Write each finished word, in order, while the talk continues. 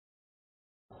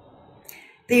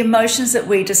The emotions that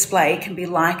we display can be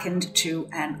likened to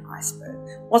an iceberg.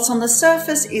 What's on the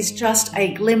surface is just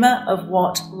a glimmer of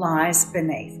what lies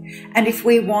beneath. And if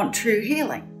we want true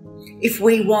healing, if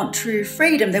we want true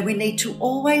freedom, then we need to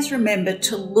always remember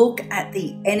to look at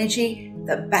the energy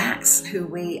that backs who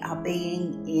we are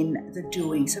being in the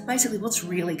doing. So basically, what's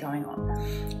really going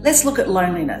on? Let's look at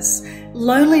loneliness.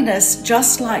 Loneliness,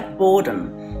 just like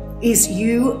boredom, is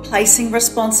you placing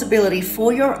responsibility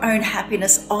for your own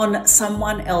happiness on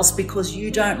someone else because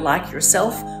you don't like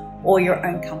yourself or your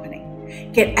own company.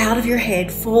 Get out of your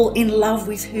head, fall in love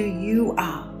with who you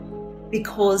are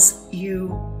because you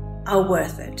are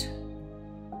worth it.